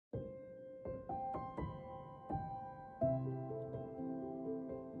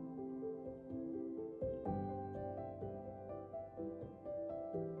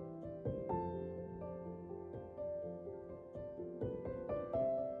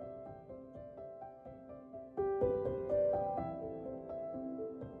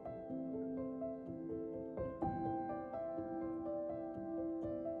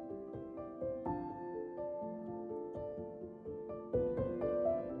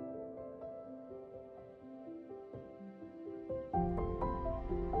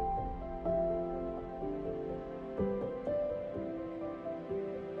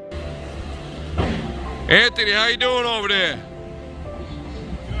Anthony, how you doing over there?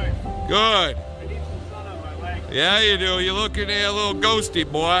 Good. Good. I need some sun on my leg. Yeah, you do. You're looking there a little ghosty,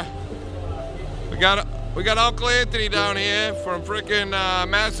 boy. We got Uncle Anthony down here from frickin'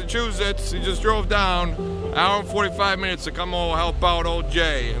 Massachusetts. He just drove down an hour and 45 minutes to come over help out old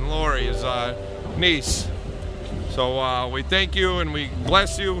Jay and Lori, his niece. So we thank you and we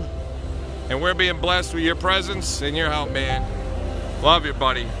bless you. And we're being blessed with your presence and your help, man. Love you,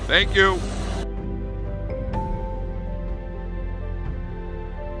 buddy. Thank you.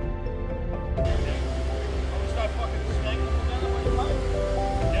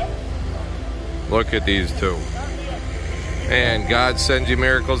 Look at these two. Man, God sends you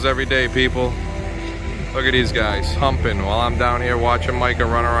miracles every day, people. Look at these guys humping while I'm down here watching Micah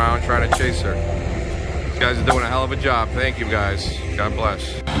run around trying to chase her. These guys are doing a hell of a job. Thank you, guys. God bless.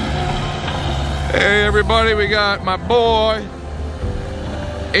 Hey, everybody, we got my boy,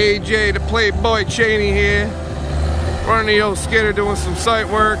 AJ, the Playboy Cheney here. Running the old skidder, doing some site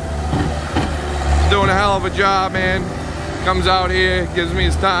work. He's doing a hell of a job, man. Comes out here, gives me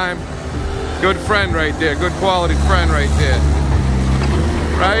his time. Good friend right there, good quality friend right there.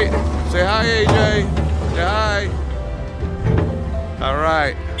 Right? Say hi, AJ. Say hi. All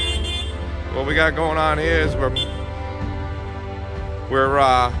right. What we got going on here is we're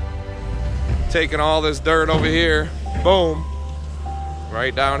taking all this dirt over here. Boom.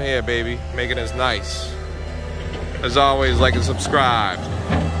 Right down here, baby. Making this nice. As always, like and subscribe.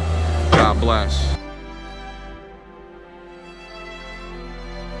 God bless.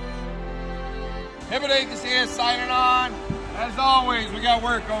 Hibbert is here signing on. As always, we got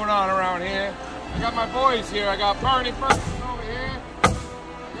work going on around here. I got my boys here. I got Bernie Ferguson over here. I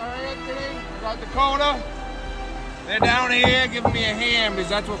got Anthony. I got Dakota. They're down here giving me a hand because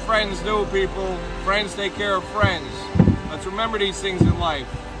that's what friends do, people. Friends take care of friends. Let's remember these things in life.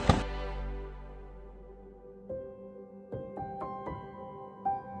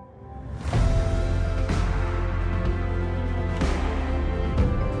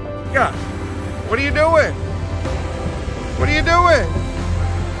 Yeah. What are you doing? What are you doing?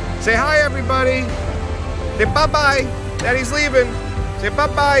 Say hi, everybody. Say bye-bye. Daddy's leaving. Say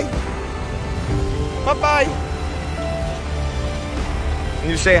bye-bye. Bye-bye. And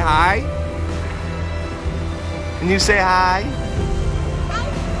you say hi? And you say hi?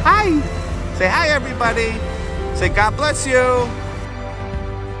 Hi. Say hi, everybody. Say God bless you.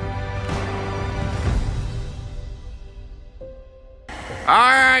 All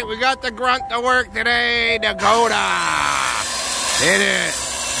right, we got the grunt to work today, Dakota. Hit it.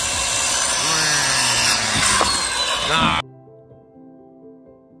 No.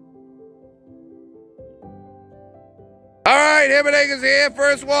 All right, Hibbert here.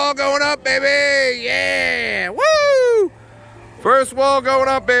 First wall going up, baby. Yeah, woo! First wall going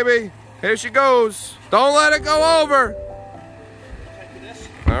up, baby. Here she goes. Don't let it go over.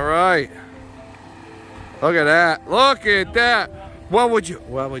 All right. Look at that. Look at that. What would you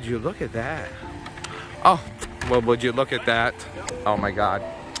look at that? Oh, well, would you look at that? Oh my God.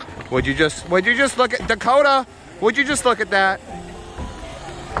 Would you just look at Dakota? Would you just look at that?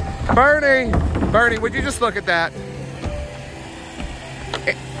 Bernie, would you just look at that?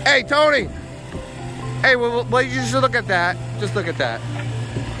 Hey, Tony. Hey, would you just look at that? Just look at that.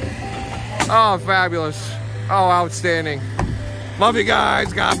 Oh, fabulous. Oh, outstanding. Love you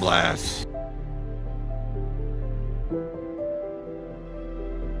guys. God bless.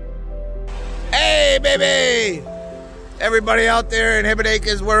 Hey, baby! Everybody out there in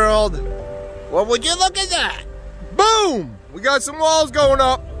Hibbert world, well, would you look at that? Boom! We got some walls going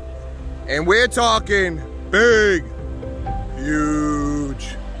up, and we're talking big,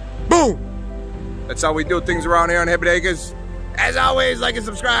 huge. Boom! That's how we do things around here on Hibbert. As always, like and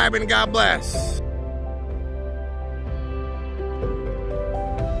subscribe, and God bless.